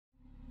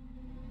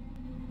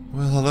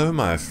Well, hello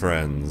my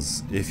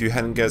friends. If you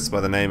hadn't guessed by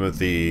the name of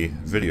the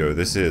video,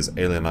 this is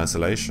Alien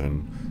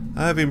Isolation.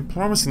 I've been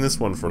promising this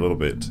one for a little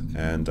bit,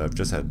 and I've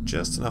just had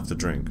just enough to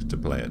drink to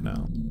play it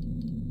now.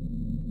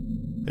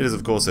 It is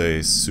of course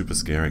a super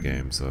scary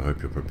game, so I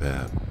hope you're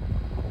prepared.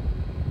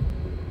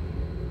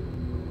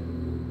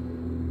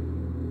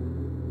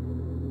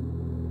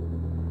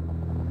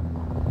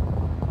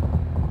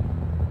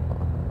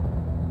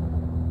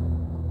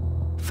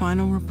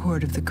 Final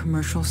report of the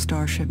commercial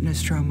starship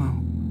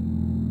Nostromo.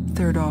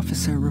 Third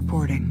officer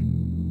reporting.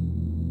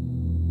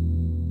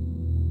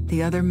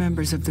 The other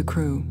members of the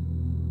crew: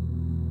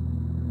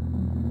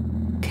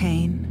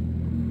 Kane,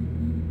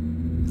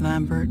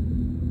 Lambert,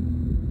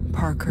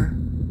 Parker,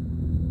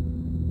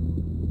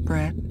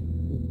 Brett,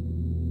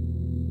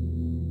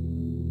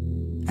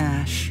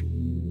 Ash,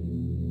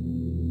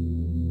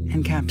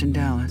 and Captain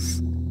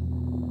Dallas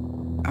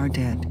are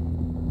dead.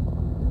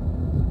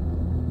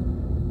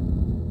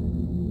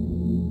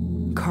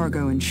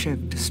 Cargo and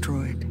ship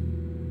destroyed.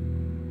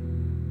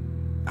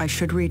 I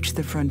should reach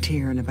the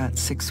frontier in about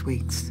 6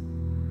 weeks.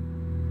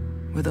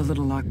 With a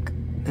little luck,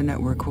 the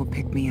network will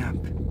pick me up.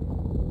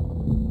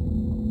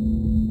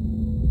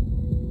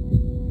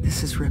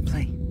 This is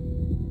Ripley.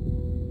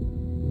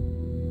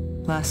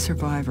 Last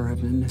survivor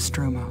of the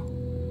Nostromo.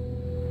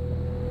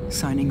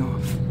 Signing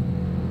off.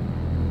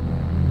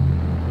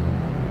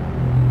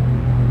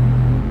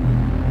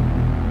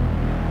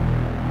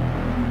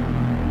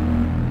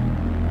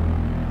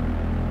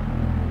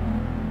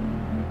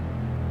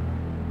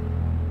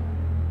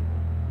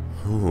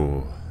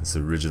 Ooh, it's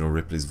original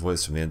Ripley's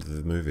voice from the end of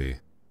the movie.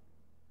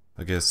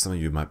 I guess some of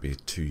you might be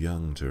too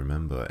young to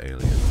remember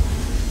Alien.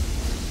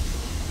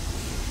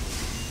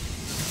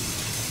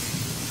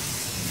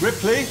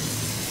 Ripley?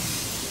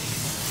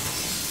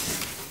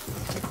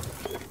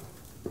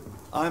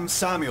 I'm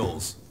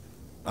Samuels.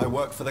 I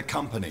work for the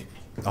company.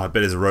 Oh, I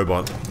bet it's a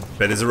robot.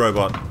 Bet it's a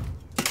robot.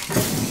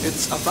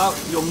 It's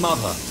about your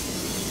mother.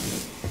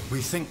 We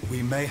think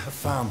we may have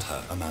found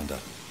her, Amanda.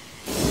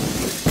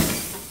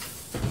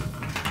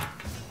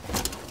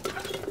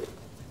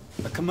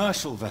 A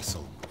commercial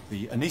vessel,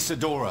 the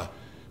Anesidora,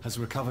 has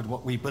recovered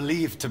what we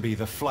believe to be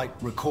the flight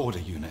recorder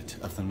unit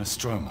of the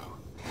Nostromo.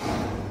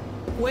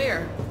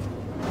 Where?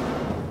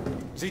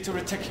 Zeta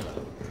Reticula.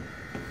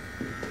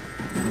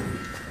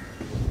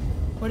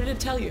 What did it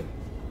tell you?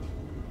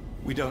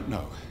 We don't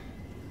know.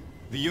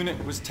 The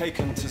unit was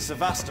taken to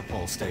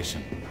Sevastopol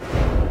station.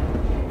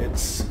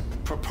 It's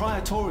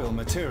proprietorial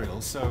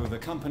material, so the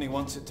company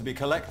wants it to be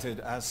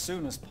collected as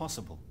soon as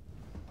possible.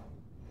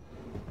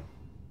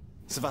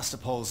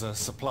 Sevastopol's a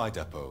supply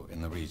depot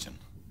in the region.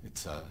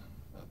 It's a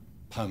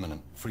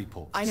permanent free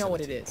port I know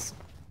what it facility. is.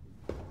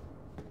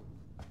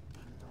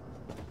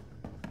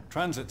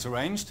 Transit's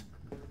arranged.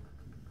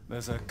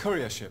 There's a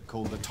courier ship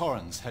called the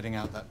Torrens heading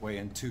out that way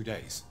in 2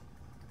 days.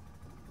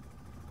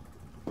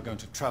 We're going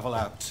to travel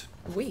out.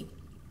 We?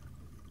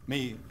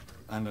 Me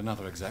and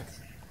another exec.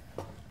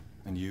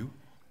 And you,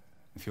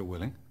 if you're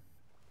willing.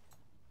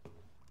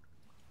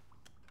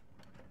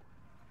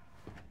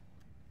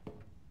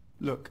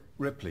 Look,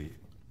 Ripley,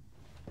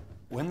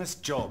 when this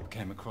job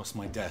came across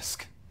my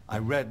desk, I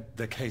read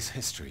the case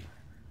history.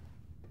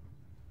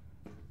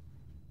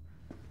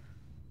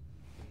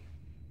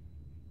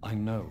 I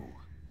know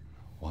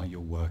why you're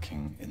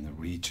working in the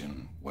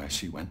region where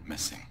she went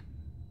missing.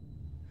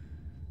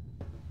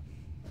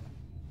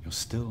 You're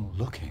still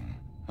looking,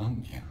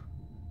 aren't you?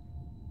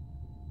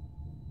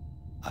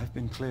 I've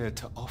been cleared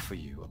to offer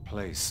you a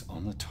place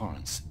on the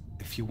Torrens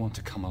if you want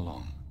to come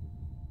along.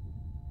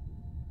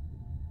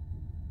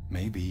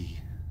 Maybe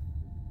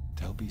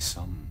there'll be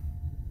some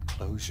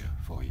closure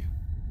for you.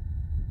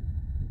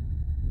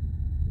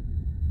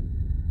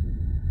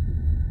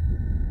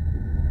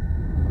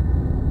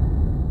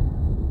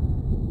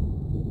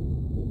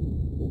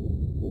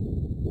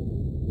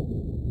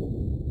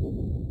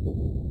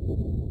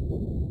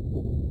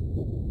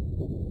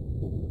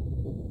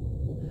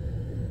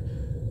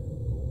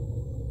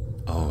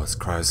 Oh, it's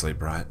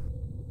cryosleep, right?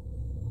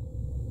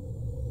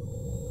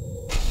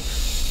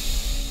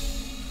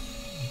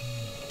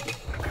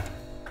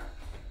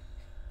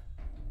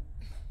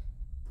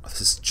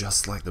 This is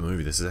just like the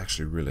movie. This is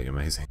actually really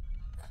amazing.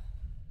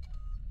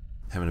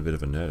 Having a bit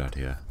of a nerd out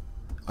here.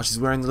 Oh, she's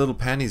wearing the little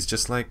panties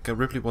just like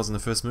Ripley was in the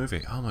first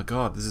movie. Oh my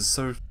god, this is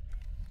so...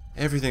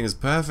 Everything is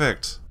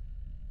perfect!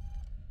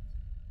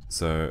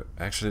 So,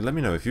 actually, let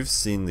me know if you've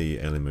seen the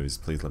Alien movies,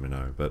 please let me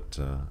know. But,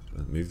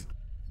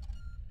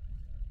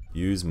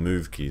 use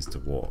move keys to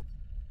walk.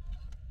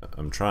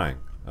 I'm trying.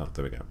 Oh,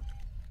 there we go.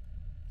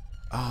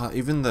 Ah,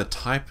 even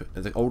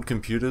the old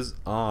computers.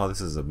 Ah,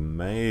 this is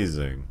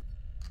amazing.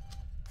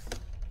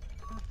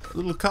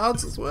 Little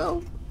cards as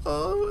well.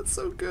 Oh, it's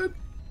so good.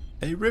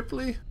 Hey,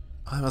 Ripley.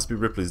 I must be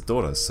Ripley's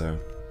daughter, so...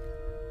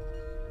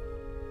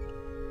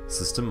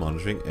 System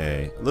monitoring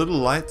A. Little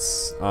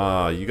lights.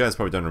 Ah, you guys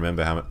probably don't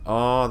remember how much...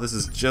 Oh, this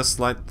is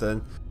just like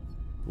the...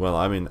 Well,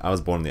 I mean, I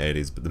was born in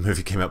the 80s, but the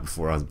movie came out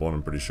before I was born,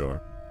 I'm pretty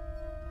sure.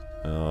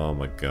 Oh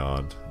my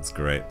god, it's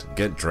great.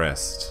 Get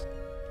dressed.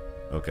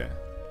 Okay.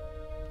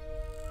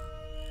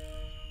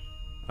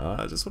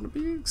 I just want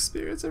to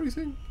experience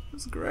everything.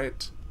 It's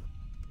great.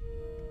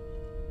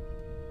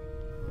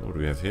 What do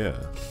we have here?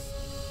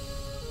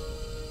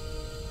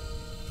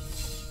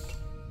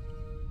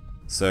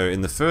 So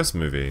in the first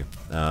movie,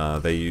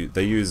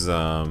 they use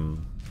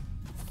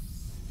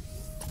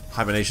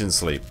hibernation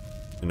sleep.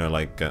 You know,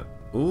 like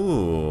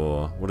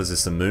ooh, what is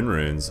this? The moon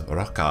runes.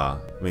 Raka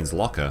means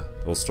locker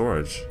or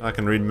storage. I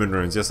can read moon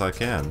runes. Yes, I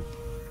can.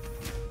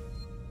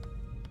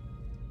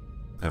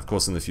 And of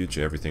course, in the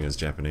future, everything is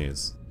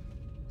Japanese,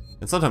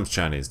 and sometimes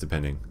Chinese,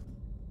 depending.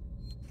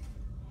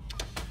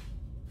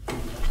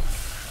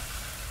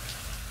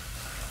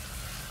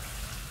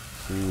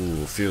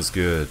 Ooh, feels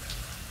good.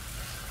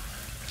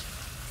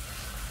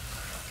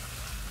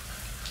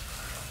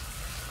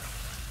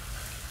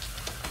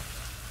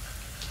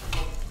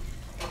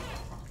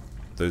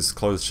 Those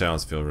closed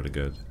showers feel really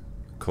good.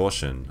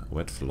 Caution,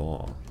 wet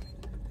floor.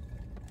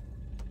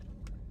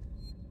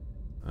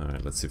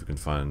 Alright, let's see if we can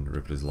find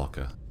Ripley's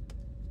locker.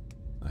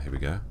 Oh, here we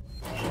go.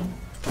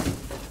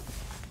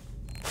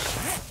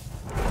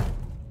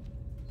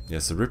 Yeah,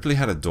 so Ripley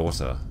had a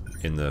daughter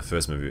in the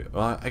first movie.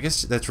 Well, I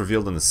guess that's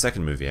revealed in the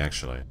second movie,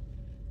 actually.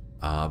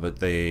 But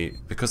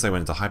because they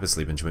went into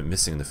hypersleep and she went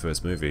missing in the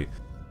first movie,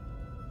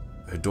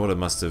 her daughter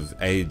must have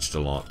aged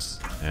a lot,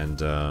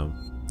 and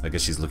I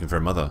guess she's looking for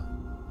her mother.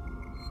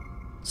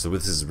 So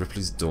this is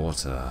Ripley's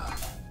daughter.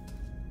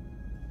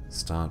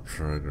 Start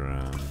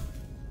program.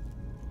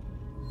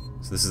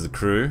 So this is the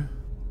crew.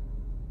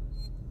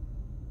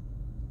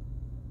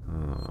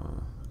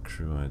 Oh,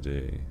 crew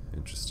ID.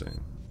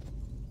 Interesting.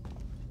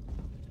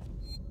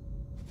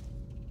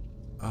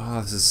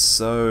 Oh, this is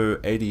so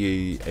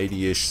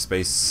 80-ish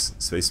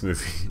space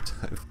movie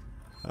type.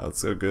 Oh, it's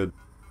so good.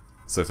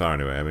 So far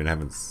anyway. I mean, I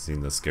haven't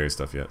seen the scary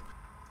stuff yet.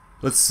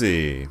 Let's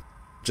see.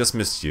 Just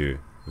missed you.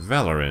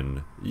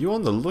 Valorin, you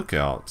on the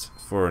lookout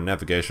for a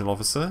navigational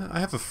officer?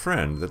 I have a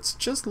friend that's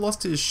just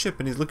lost his ship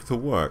and he's looking for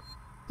work.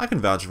 I can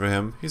vouch for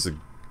him.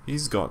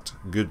 He's got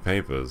good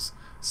papers.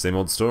 Same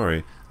old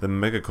story. The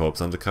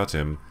megacorps undercut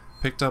him,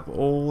 picked up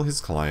all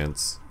his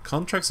clients.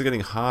 Contracts are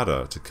getting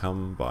harder to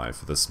come by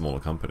for the smaller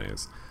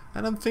companies,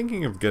 and I'm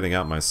thinking of getting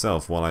out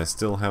myself while I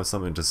still have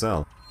something to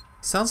sell.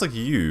 Sounds like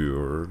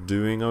you're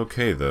doing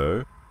okay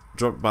though.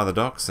 Dropped by the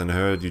docks and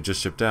heard you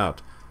just shipped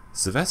out.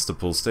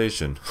 Sevastopol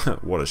station.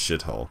 What a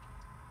shithole.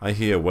 I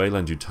hear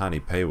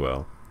Weyland-Yutani pay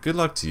well. Good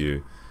luck to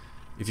you.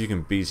 If you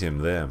can beat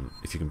them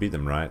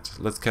right.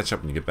 Let's catch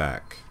up when you get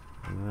back.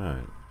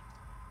 Alright.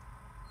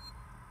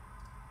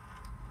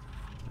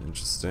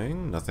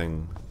 Interesting.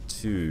 Nothing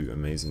too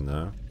amazing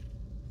though.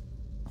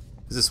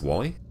 Is this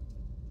Wally?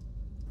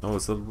 Oh,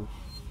 it's the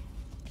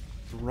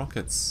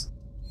rockets.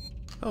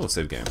 Oh,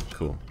 save game.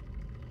 Cool.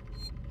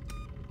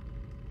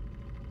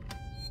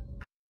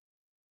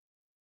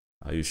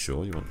 Are you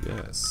sure you want...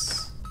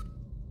 Yes.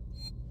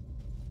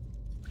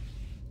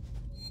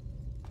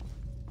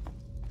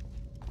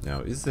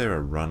 Now, is there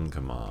a run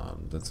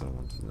command? That's what I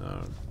want to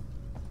know.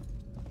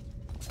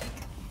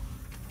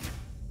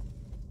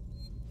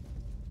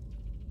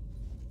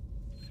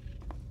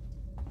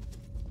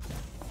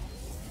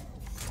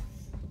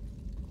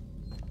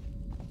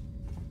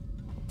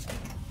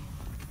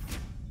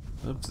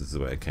 Oops, this is the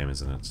way it came,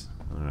 isn't it?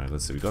 Alright,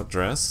 let's see. We got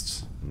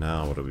dressed.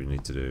 Now, what do we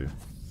need to do?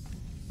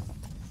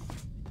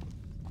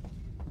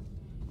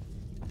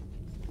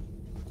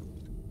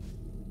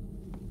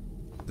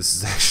 This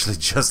is actually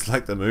just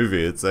like the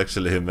movie. It's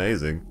actually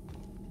amazing.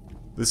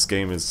 This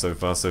game is so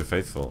far so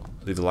faithful.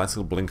 Leave the lights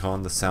will blink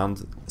on. The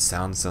sound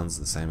sounds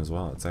the same as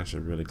well. It's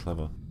actually really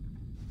clever.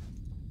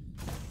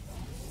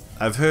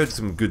 I've heard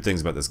some good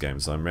things about this game,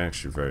 so I'm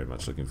actually very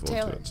much looking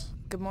forward to it.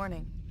 Good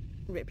morning.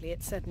 Ripley,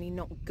 it's certainly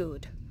not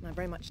good. I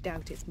very much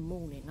doubt it's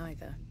morning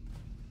either.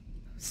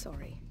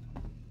 Sorry.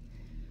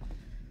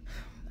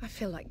 I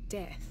feel like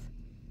death.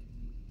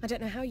 I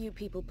don't know how you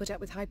people put up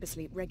with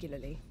hypersleep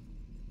regularly.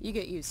 You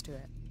get used to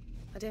it.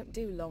 I don't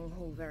do long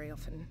haul very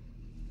often.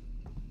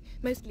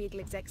 Most legal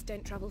execs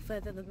don't travel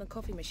further than the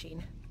coffee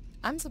machine.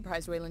 I'm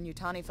surprised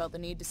Weyland-Yutani felt the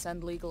need to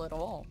send legal at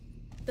all.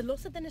 The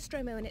loss of the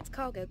Nostromo and its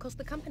cargo cost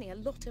the company a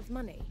lot of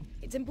money.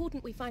 It's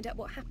important we find out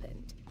what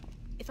happened.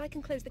 If I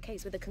can close the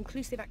case with a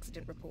conclusive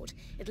accident report,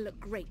 it'll look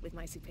great with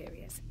my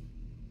superiors.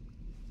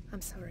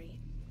 I'm sorry.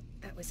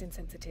 That was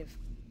insensitive.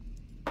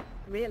 I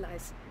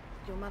realize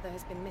your mother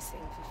has been missing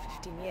for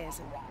 15 years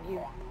and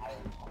you...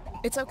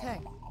 It's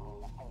okay.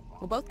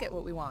 We'll both get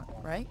what we want,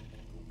 right?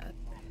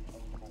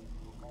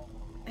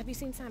 Have you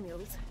seen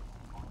Samuels?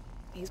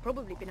 He's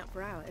probably been up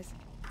for hours.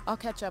 I'll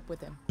catch up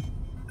with him.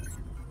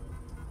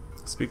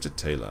 Speak to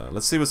Taylor.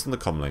 Let's see what's in the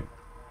comlink.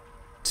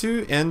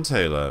 To N.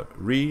 Taylor,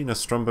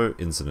 Nostromo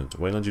incident,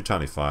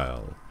 Weyland-Yutani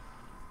file.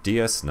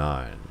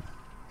 DS9.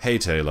 Hey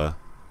Taylor,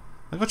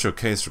 I got your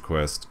case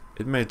request.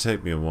 It may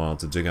take me a while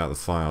to dig out the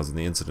files in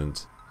the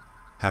incident.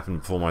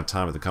 Happened before my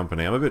time at the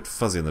company. I'm a bit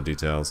fuzzy on the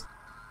details.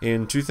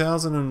 In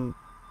 2000 and...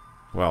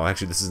 Well,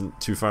 actually this isn't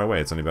too far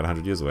away. It's only about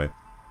 100 years away.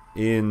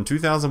 In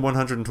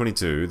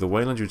 2122, the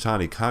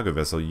Weyland-Yutani cargo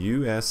vessel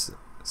USCSS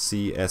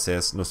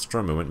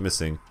Nostromo went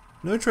missing.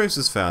 No trace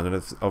was found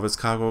of its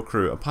cargo or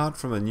crew, apart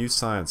from a new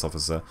science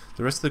officer.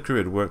 The rest of the crew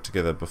had worked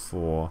together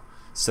before.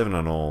 7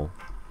 on all.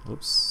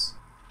 Oops.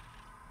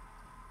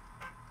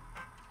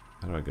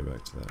 How do I go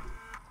back to that?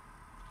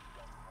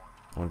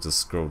 I want to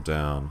scroll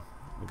down.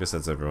 I guess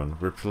that's everyone.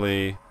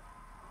 Ripley,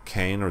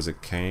 Kane, or is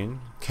it Kane?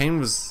 Kane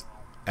was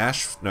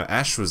Ash. No,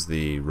 Ash was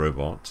the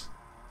robot.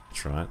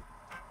 That's right.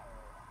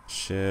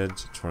 Shed,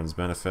 Torrens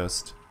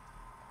Manifest.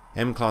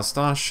 M-class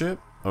starship,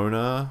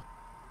 owner,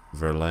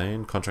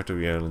 Verlaine, contractor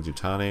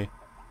Weyland-Yutani.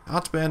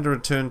 Outbound and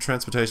return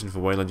transportation for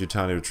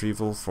Weyland-Yutani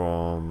retrieval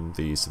from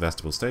the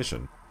Sevastopol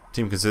station.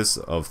 Team consists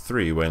of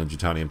 3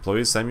 Weyland-Yutani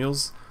employees,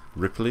 Samuels,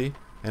 Ripley,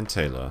 and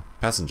Taylor.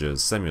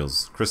 Passengers,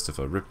 Samuels,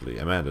 Christopher, Ripley,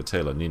 Amanda,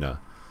 Taylor,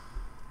 Nina.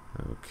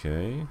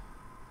 Okay.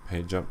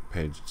 Page up,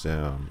 page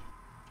down.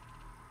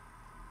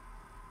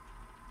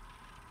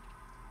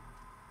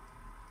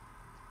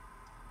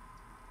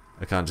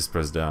 I can't just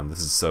press down. This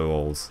is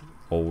so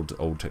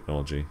old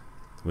technology.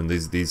 When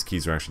these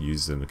keys are actually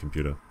used in the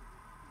computer.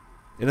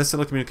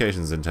 Interstellar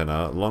communications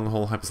antenna,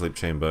 long-haul hypersleep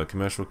chamber,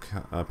 commercial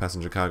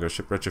passenger cargo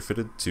ship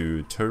retrofitted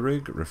to tow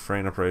rig,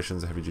 refrain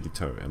operations, heavy-duty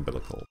tow,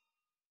 umbilical.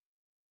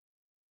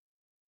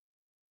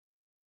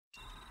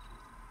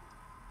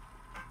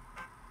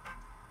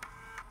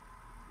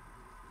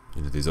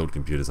 You know, these old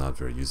computers aren't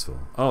very useful.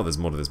 Oh, there's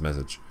more to this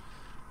message.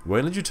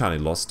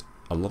 Weyland-Yutani lost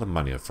a lot of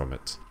money from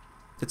it.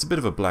 It's a bit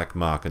of a black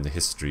mark in the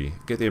history.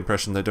 Get the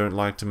impression they don't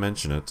like to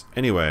mention it.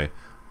 Anyway,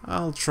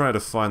 I'll try to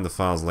find the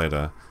files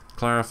later,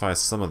 clarify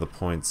some of the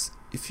points.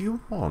 If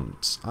you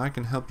want, I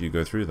can help you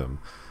go through them.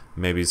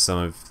 Maybe some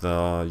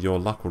of your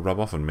luck will rub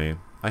off on me.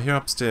 I hear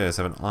upstairs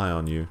have an eye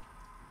on you.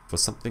 For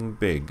something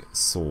big,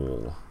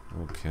 Saul.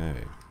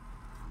 Okay.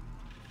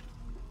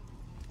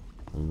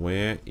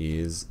 Where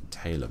is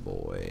Taylor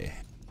boy?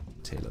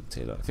 Taylor.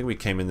 I think we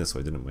came in this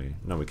way, didn't we?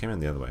 No, we came in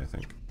the other way, I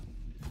think.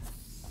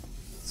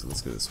 So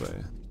let's go this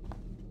way.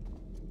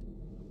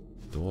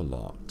 Door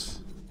locked.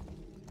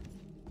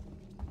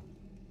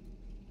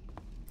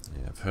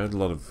 Yeah, I've heard a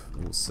lot of...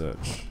 We'll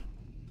search.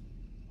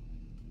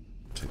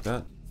 Take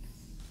that.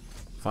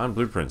 Find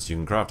blueprints. You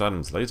can craft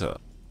items later.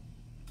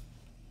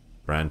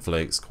 Bran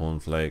flakes, corn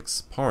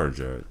flakes, porridge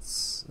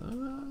oats.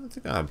 I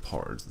think I had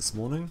porridge this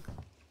morning.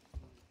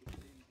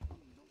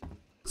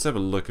 Let's have a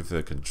look at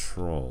the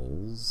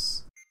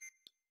controls.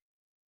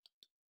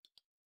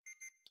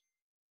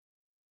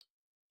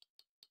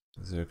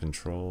 Is there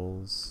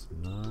controls?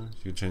 No?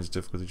 You can change the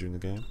difficulty during the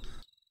game?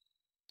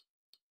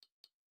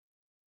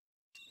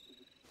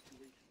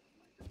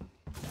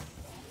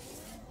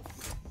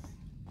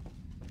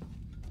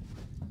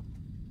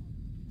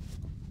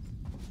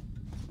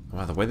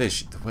 Wow, the way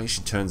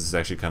she turns is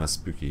actually kind of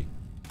spooky.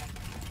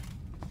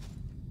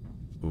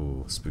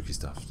 Ooh, spooky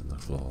stuff on the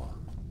floor.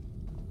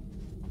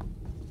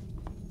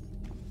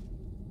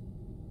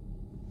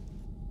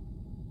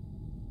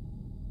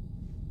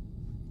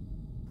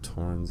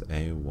 Torrens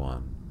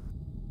A1.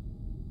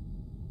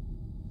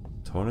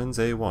 Torrens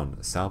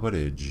A1.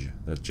 Salvage.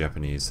 The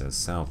Japanese says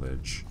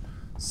salvage.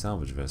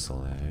 Salvage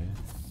vessel, eh?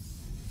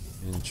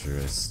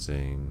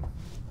 Interesting.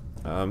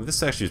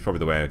 This actually is probably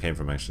the way I came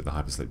from, actually, the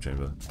hypersleep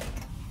chamber.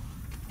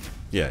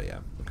 Yeah,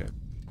 okay.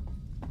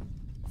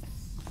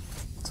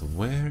 So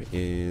where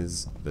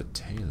is the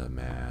Taylor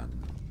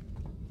man?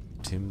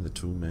 Tim the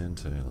Toolman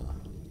Taylor.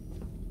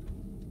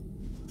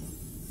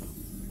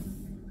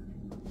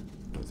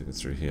 I think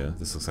it's through here.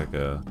 This looks like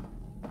a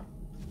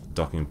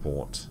docking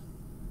port.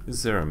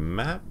 Is there a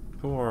map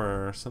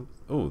or something?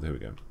 Oh, there we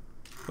go.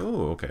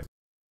 Oh, okay.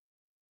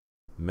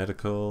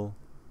 Medical.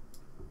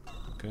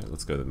 Okay,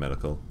 let's go to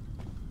medical.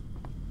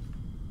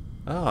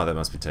 Ah, that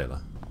must be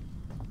Taylor.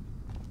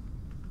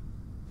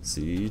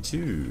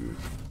 C2.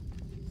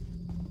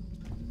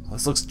 Oh,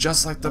 this looks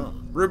just like the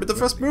room in the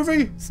first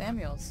movie!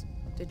 Samuels,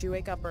 did you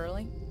wake up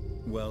early?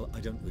 Well, I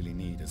don't really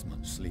need as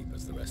much sleep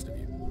as the rest of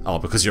you. Oh,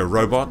 because you're a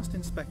robot? I was just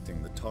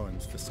inspecting the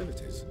Torrens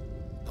facilities.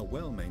 A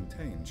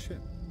well-maintained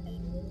ship.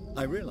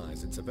 I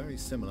realize it's a very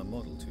similar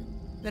model to...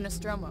 The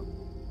Nostromo.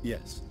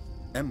 Yes,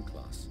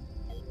 M-class.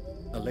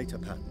 A later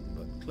pattern,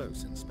 but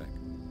close in spec.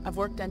 I've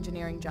worked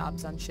engineering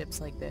jobs on ships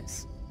like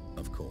this.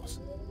 Of course.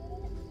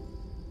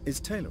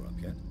 Is Taylor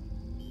up yet?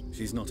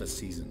 She's not a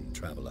seasoned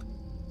traveler.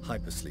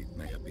 Hypersleep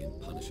may have been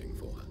punishing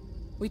for her.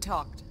 We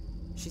talked.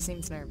 She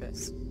seems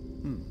nervous.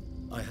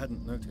 I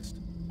hadn't noticed.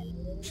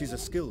 She's a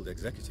skilled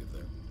executive, though.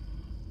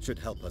 Should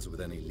help us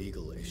with any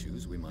legal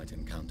issues we might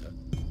encounter.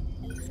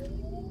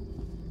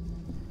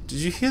 Did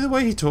you hear the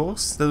way he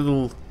talks? The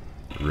little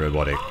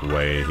robotic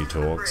way he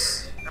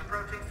talks.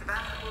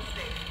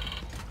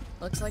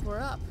 Looks like we're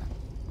up.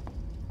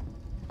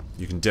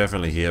 You can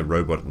definitely hear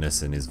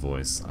robotness in his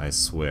voice. I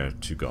swear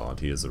to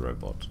God, he is a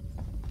robot.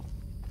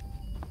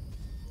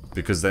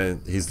 Because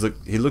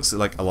he looks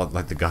like a lot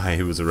like the guy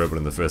who was a robot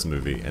in the first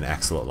movie and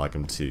acts a lot like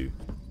him too.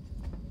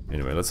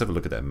 Anyway, let's have a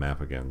look at that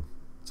map again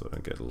so I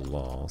don't get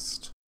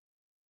lost.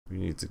 We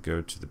need to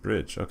go to the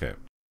bridge. Okay.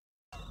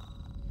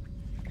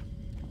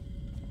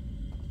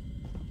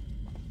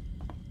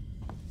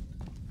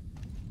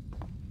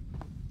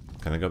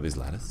 Can I go up these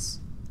ladders?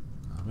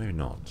 Oh, maybe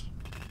not.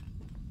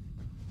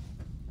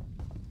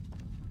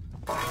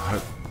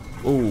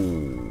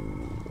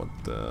 Ooh, what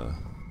the...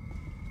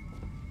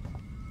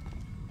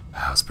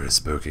 That's pretty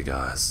spooky,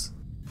 guys.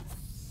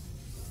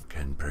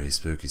 Getting pretty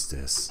spooky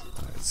this.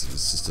 Alright,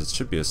 so it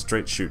should be a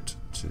straight shoot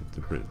to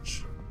the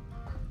bridge.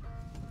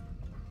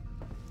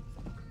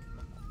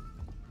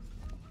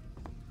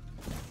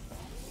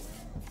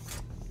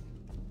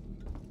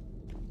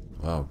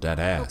 Wow, dead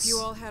ass. Hope you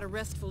all had a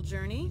restful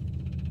journey.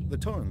 The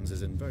Torrens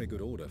is in very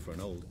good order for an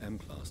old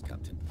M-class,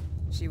 Captain.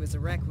 She was a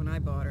wreck when I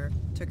bought her.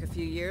 Took a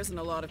few years and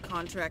a lot of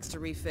contracts to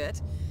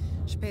refit.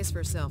 She pays for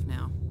herself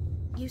now.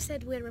 You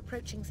said we're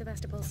approaching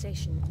Sevastopol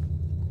station.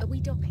 Are we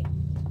docking?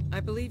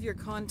 I believe your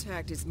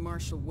contact is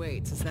Marshal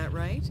Waits, is that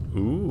right?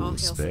 Ooh, I'll hail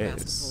space.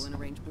 Sevastopol and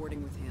arrange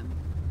boarding with him.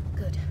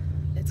 Good.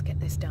 Let's get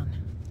this done.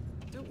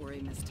 Don't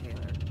worry, Miss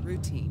Taylor.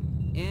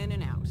 Routine. In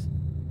and out.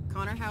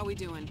 Connor, how we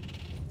doing?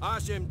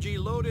 SMG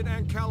loaded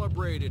and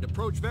calibrated.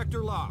 Approach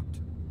vector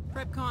locked.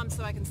 Prep comm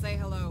so I can say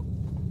hello.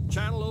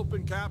 Channel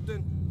open,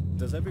 Captain.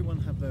 Does everyone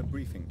have their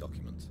briefing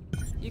documents?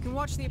 You can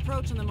watch the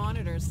approach on the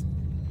monitors.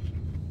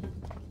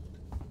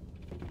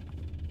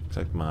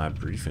 Check my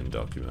briefing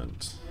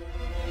document.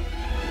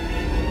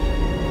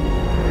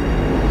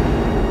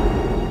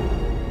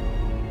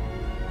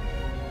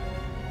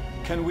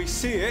 Can we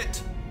see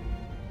it?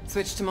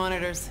 Switch to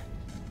monitors.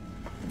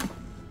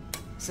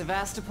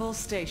 Sevastopol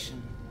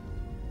station.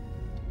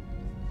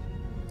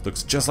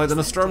 Looks just like the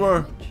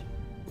Nostromo.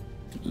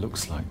 It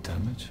looks like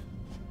damage.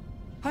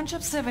 Punch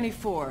up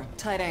 74,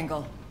 tight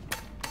angle.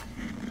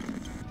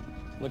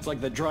 Looks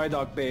like the dry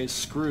dock bay is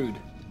screwed.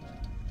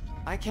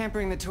 I can't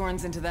bring the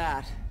Torrens into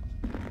that.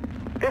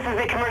 This is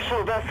the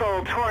commercial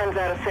vessel Torrens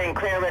out of St.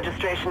 Clair,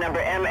 registration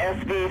number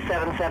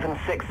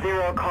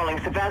MSV7760, calling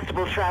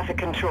Sevastopol traffic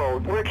control.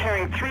 We're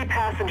carrying 3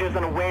 passengers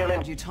on a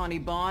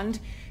Weyland-Yutani bond.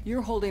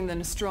 You're holding the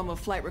Nostromo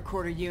flight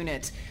recorder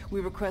unit. We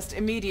request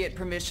immediate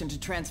permission to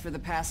transfer the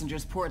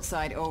passengers port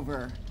side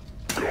over.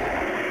 This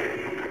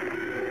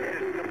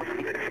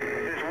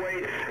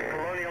Waits,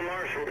 Colonial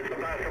Marshal,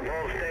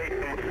 Sevastopol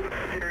Station.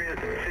 Serious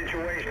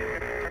situation.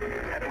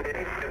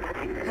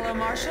 Hello,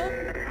 Marshal?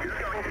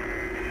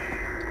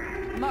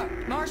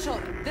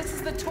 Marshal, this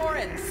is the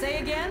Torrens. Say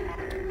again?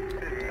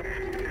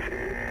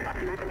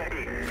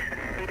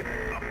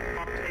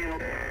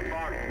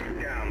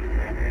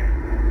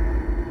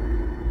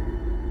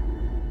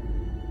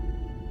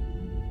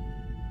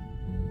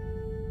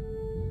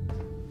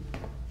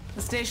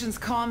 The station's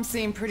comms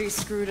seem pretty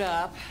screwed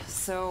up,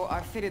 so I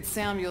fitted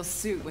Samuel's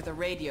suit with a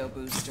radio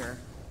booster.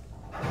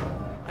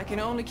 I can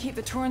only keep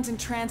the Torrens in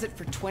transit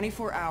for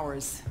 24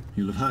 hours.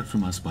 You'll have heard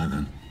from us by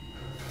then.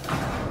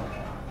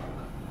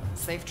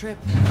 Safe trip.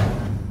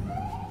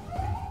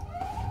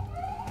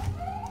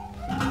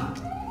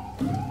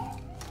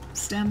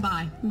 Stand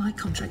by. My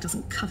contract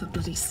doesn't cover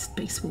bloody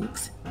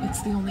spacewalks.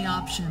 It's the only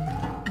option,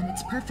 and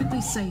it's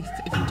perfectly safe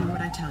if you do what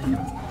I tell you.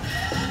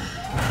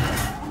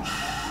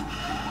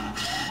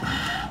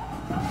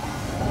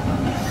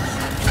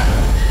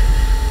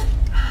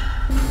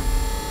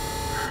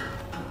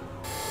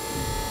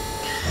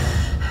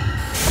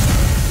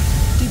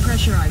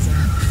 Depressurizer.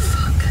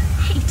 Fuck.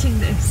 Hating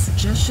this.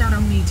 Just shadow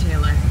me,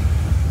 Taylor.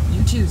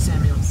 You too,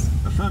 Samuels.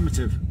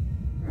 Affirmative.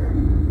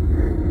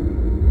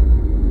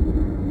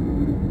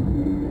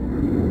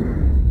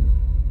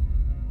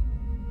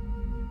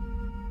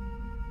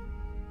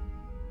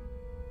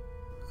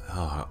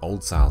 Oh,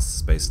 old style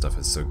space stuff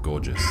is so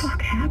gorgeous. What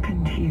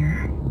happened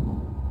here?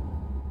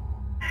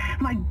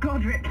 My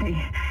God, Ripley.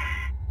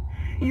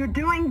 You're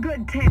doing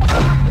good, Taylor.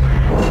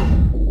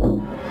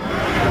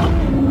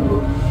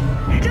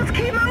 Just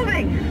keep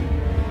moving!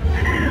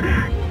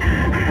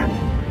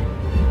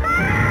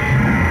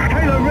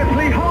 Taylor,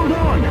 Ripley, hold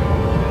on!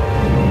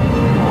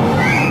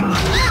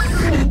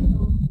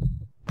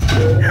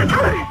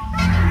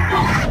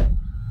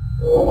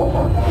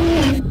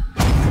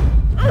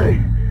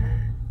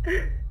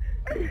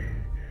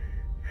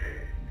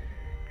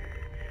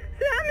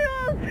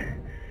 Samuels!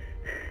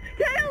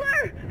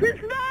 Taylor!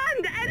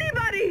 Respond!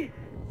 Anybody!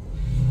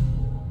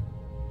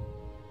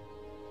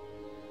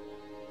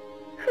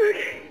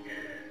 Okay.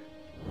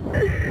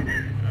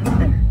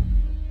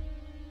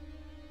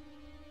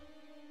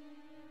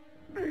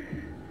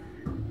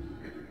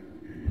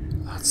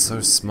 That's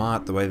so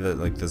smart, the way that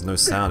like there's no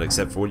sound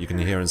except for what you can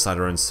hear inside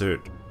her own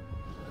suit.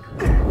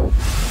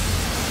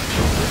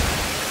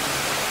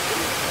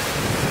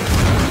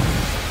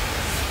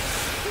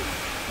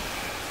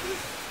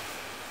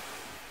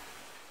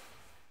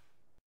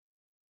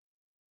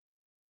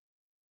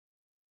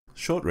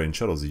 Short-range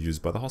shuttles are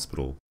used by the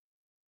hospital.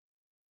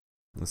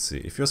 Let's see,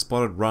 if you're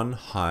spotted, run,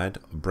 hide,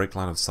 break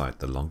line of sight.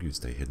 The longer you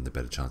stay hidden, the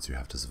better chance you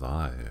have to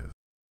survive.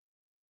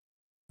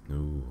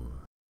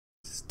 Ooh,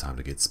 it's time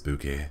to get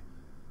spooky.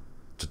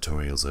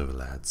 Tutorials over,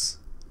 lads.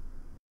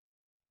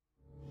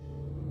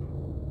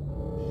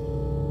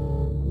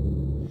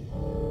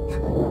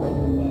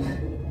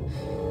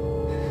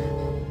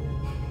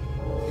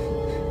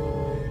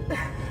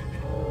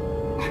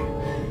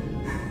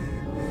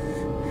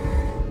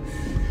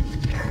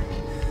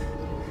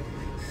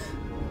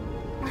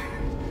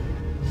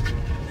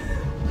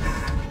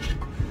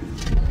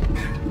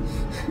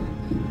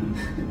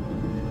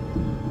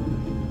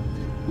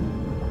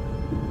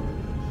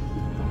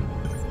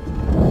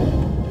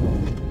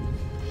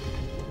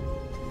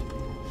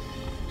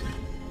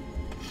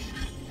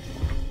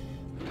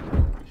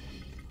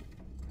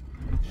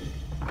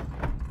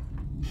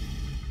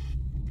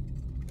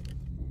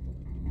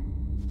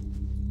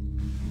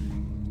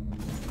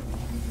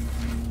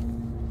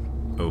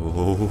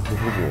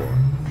 boy.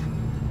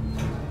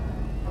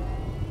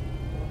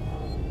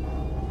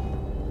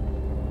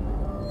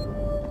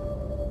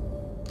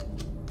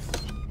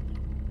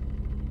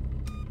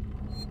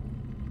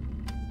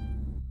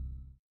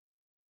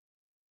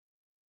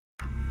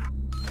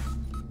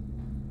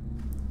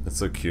 It's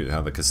so cute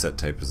how the cassette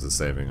tape is the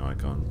saving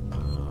icon.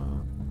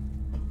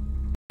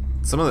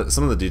 Some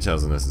of the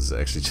details in this is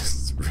actually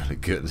just really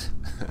good.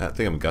 I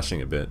think I'm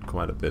gushing a bit,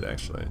 quite a bit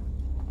actually.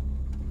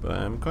 But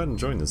I'm quite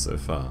enjoying this so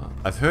far.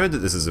 I've heard that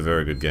this is a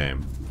very good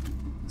game,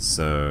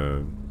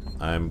 so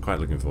I'm quite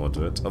looking forward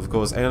to it. Of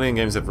course, Alien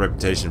games have a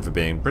reputation for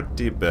being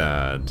pretty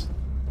bad.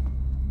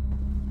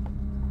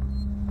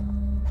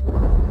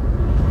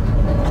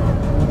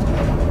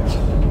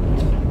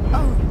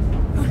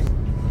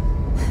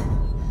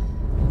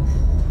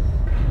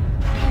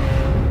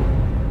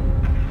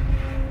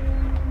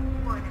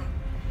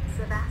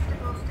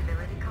 Sevastopol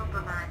stability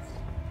compromised.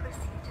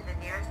 Proceed to the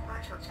nearest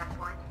partial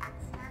checkpoint and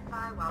stand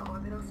by while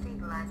orbital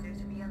stabilizers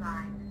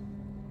realign.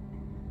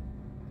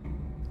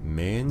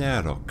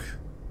 Menarok.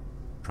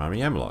 Primary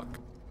Amlock.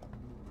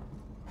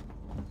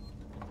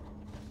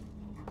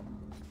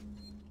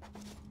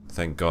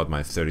 Thank God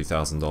my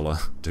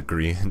 $30,000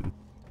 degree in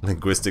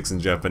linguistics and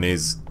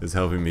Japanese is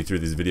helping me through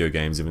these video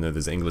games, even though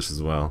there's English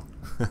as well.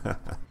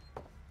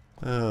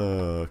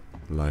 Oh,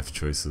 life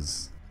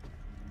choices.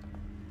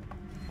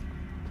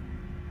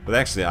 But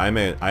actually, I am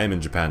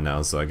in Japan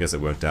now, so I guess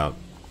it worked out.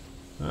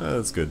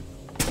 That's good.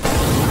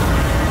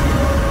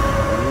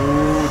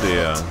 Oh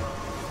dear.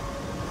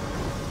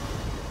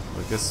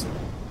 I guess...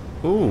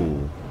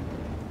 Ooh.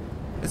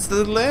 It's the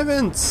little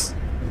Evans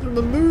from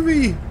the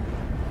movie!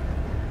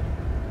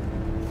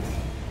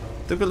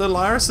 They've got little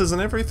irises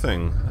and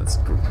everything. That's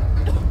great.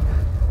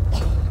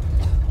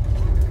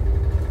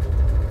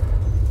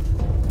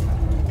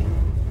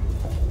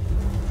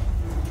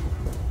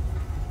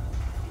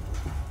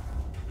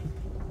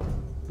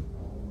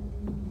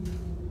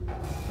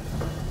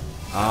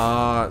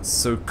 Ah, it's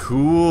so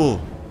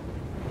cool.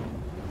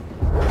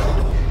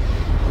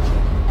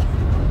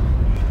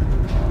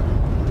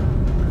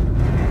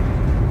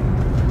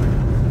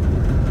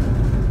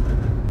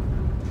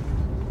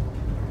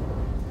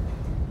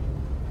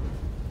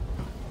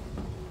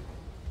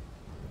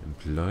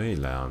 Employee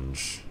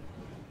lounge.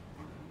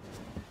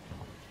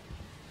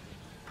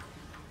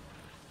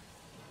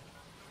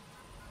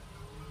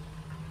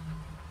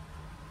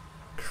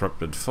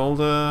 Corrupted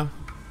folder.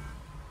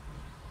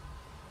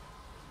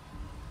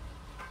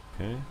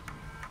 Okay.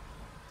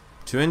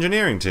 To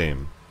engineering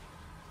team.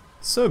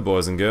 So,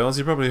 boys and girls,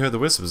 you probably heard the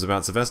whispers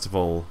about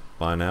Sevastopol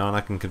by now, and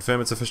I can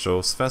confirm it's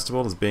official.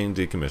 Sevastopol is being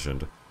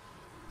decommissioned.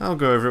 I'll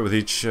go over it with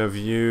each of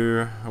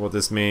you, what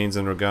this means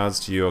in regards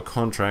to your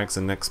contracts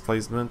and next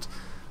placement.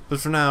 But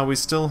for now, we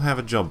still have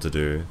a job to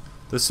do.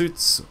 The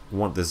suits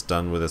want this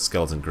done with a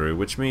skeleton crew,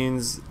 which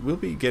means we'll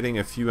be getting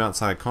a few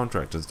outside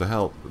contractors to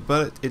help,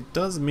 but it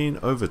does mean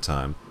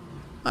overtime.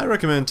 I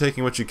recommend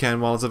taking what you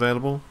can while it's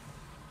available.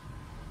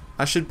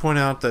 I should point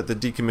out that the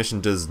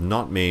decommission does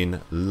not mean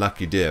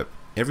lucky dip.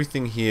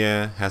 Everything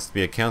here has to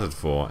be accounted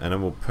for, and I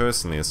will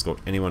personally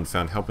escort anyone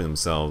found helping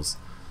themselves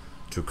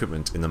to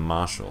equipment in the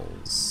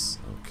marshals.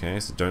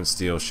 Okay, so don't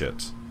steal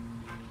shit.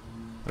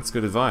 That's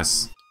good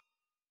advice.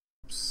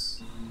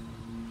 Oops.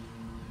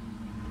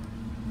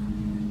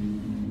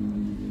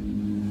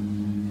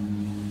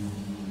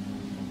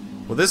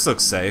 Well, this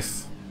looks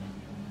safe.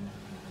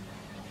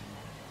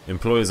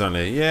 Employees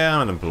only. Yeah,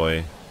 I'm an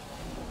employee.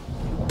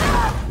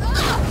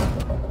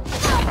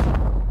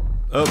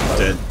 Oh,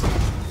 dead.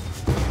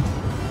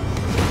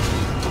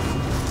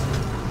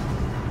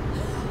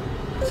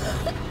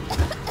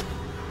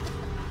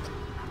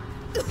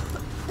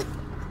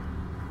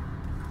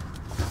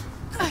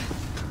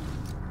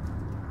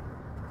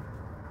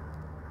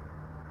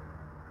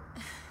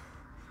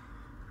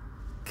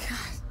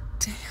 God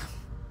damn.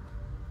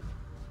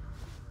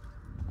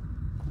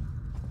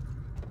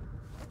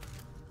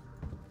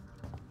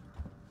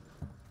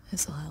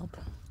 This'll help.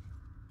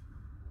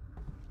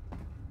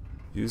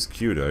 Use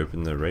Q to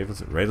open the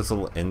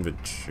Radisal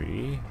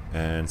inventory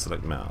and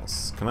select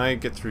mouse. Can I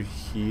get through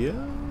here?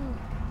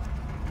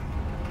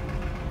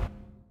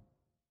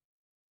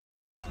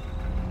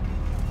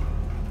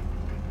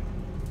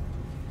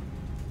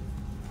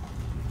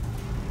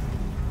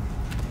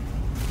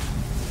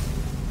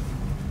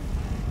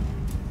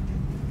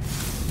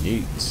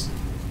 Neat.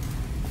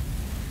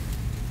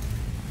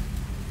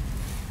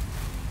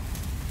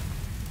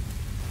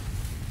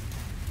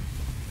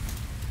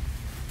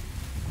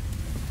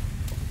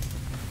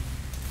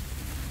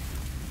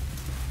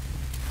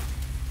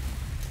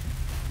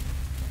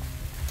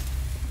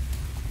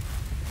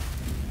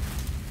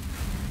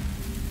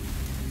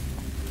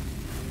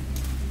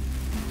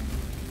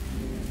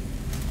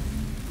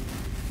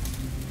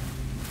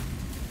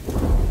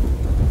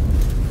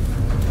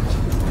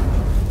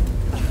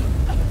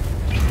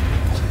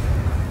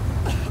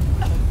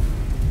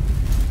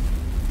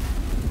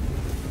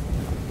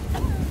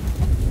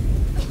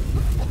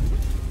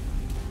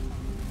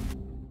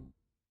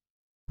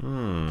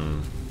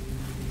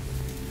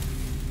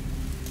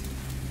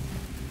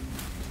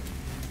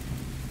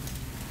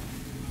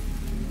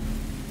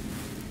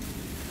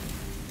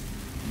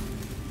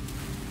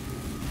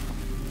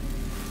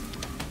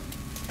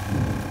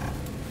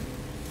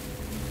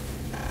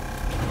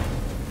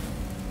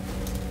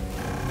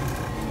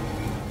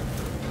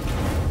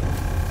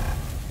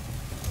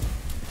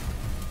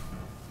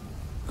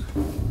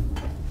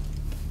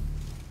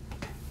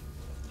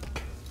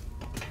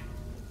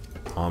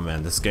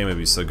 man, this game would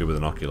be so good with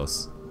an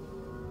Oculus.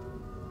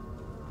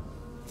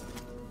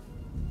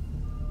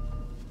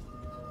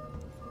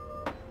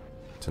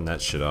 Turn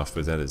that shit off,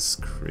 but that is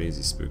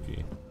crazy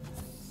spooky.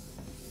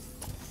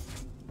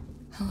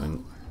 I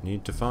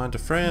need to find a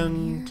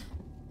friend.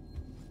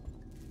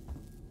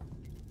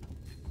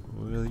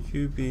 Will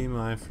you be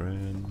my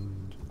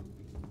friend?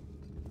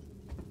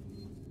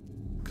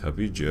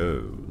 Cubby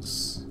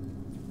Joe's.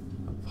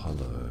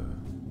 Apollo.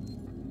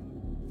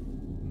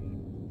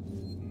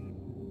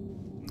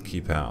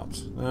 Keep out.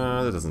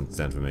 That doesn't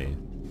stand for me.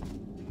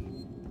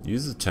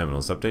 Use the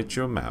terminals to update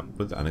your map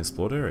with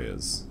unexplored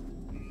areas.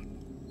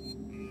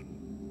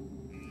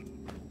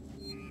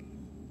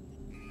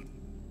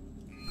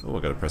 Oh, I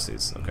gotta press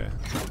these. Okay.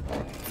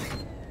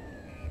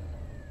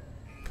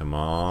 Come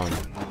on.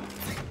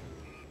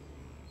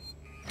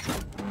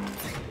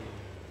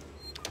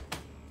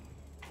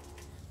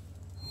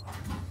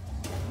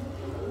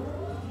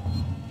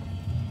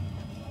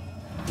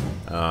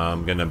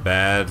 I'm getting a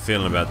bad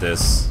feeling about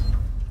this.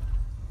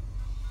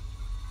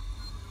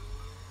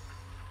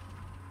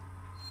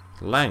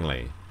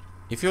 Langley,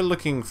 if you're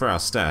looking for our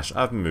stash,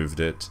 I've moved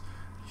it.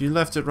 You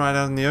left it right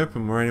out in the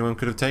open where anyone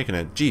could have taken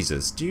it.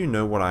 Jesus, do you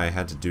know what I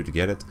had to do to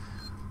get it?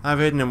 I've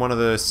hidden in one of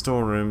the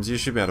storerooms. You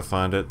should be able to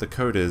find it. The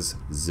code is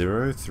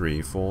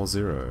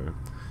 0340.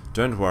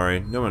 Don't worry,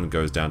 no one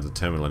goes down to the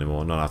terminal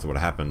anymore, not after what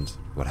happened.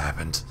 What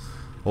happened?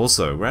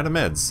 Also, we're out of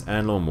meds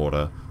and lawn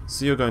water,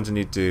 so you're going to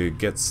need to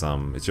get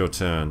some. It's your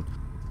turn.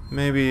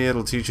 Maybe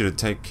it'll teach you to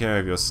take care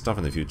of your stuff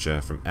in the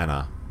future. From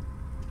Anna.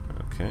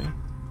 Okay.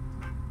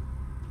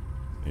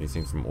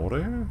 Anything from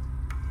audio?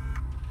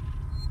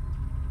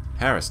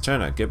 Harris,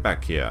 Turner, get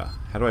back here.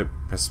 How do I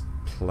press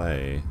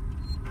play?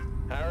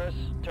 Harris,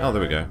 Turner, oh,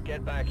 there we go.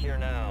 Get back here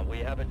now. We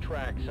have a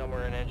track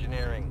somewhere in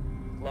engineering.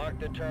 Lock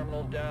the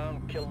terminal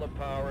down, kill the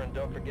power, and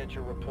don't forget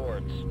your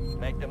reports.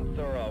 Make them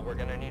thorough. We're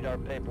gonna need our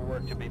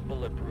paperwork to be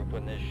bulletproof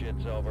when this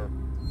shit's over.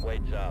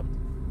 Waits up.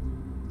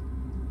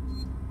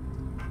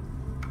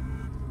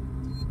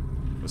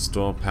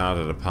 Restore power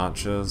to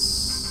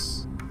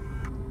departures.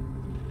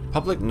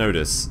 Public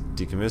notice.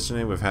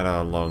 Decommissioning. We've had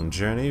a long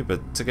journey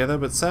together,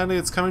 but sadly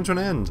it's coming to an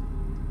end.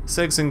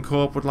 Seegson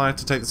Corp would like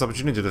to take this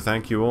opportunity to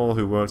thank you all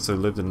who worked or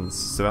lived in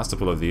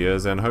Sevastopol over the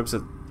years, and hopes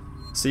that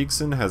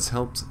Seegson has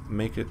helped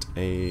make it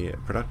a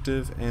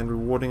productive and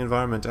rewarding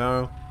environment.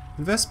 Our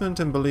investment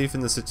and belief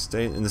in the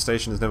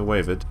station has never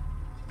wavered.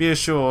 Be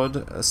assured,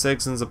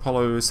 Seegson's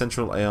Apollo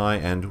Central AI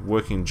and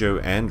Working Joe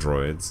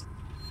androids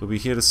will be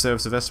here to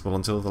serve Sevastopol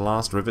until the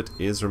last rivet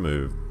is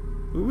removed.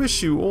 We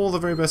wish you all the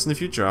very best in the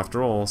future.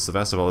 After all,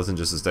 Sevastopol isn't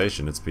just a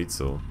station, it's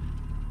pizza.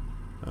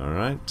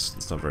 Alright,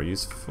 that's not very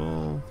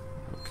useful.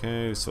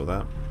 Okay, we saw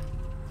that.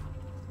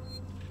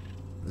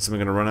 Is someone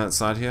gonna run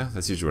outside here?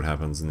 That's usually what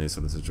happens in these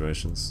sort of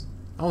situations.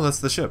 Oh, that's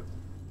the ship.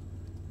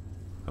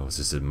 Oh, it's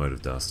just a mote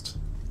of dust.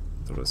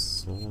 I thought I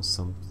saw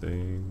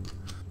something.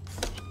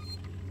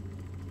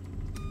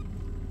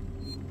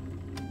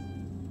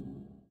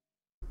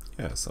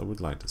 Yes, I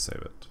would like to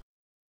save it.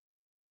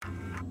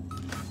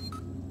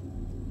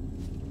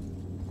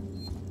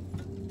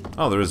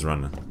 Oh, there is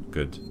running.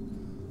 Good.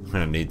 I'm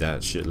gonna need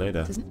that shit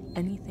later. Doesn't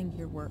anything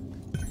here work?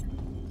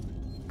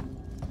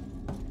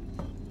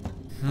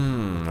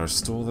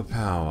 Restore the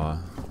power.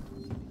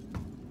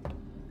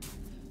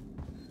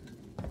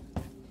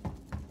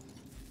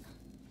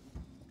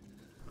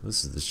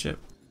 This is the ship.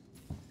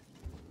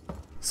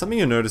 Something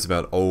you notice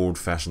about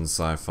old-fashioned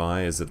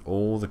sci-fi is that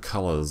all the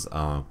colors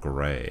are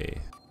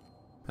grey.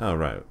 Oh,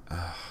 right.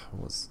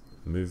 What was...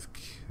 Move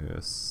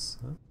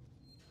cursor?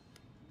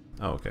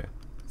 Oh, okay.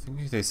 I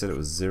think they said it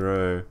was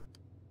 0...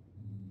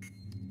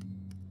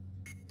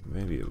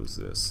 Maybe it was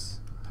this.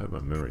 I hope my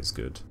memory's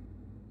good.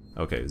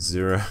 Okay,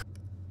 0...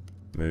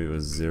 Maybe it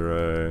was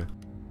 0...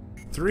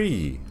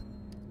 3...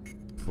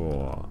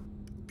 4...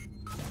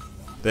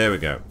 There we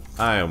go.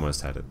 I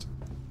almost had it.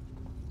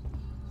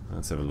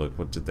 Let's have a look.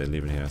 What did they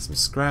leave in here? Some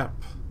scrap.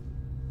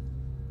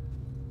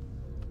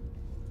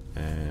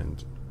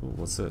 And... Ooh,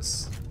 what's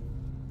this?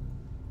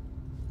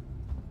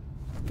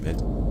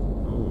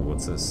 Ooh,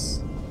 what's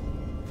this?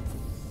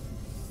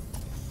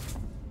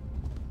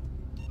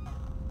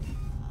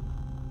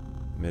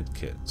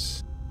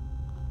 Medkit.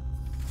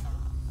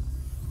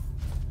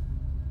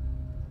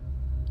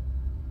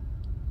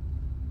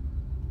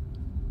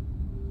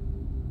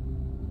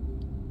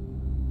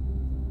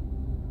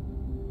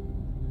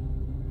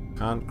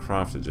 Can't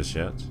craft it just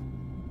yet.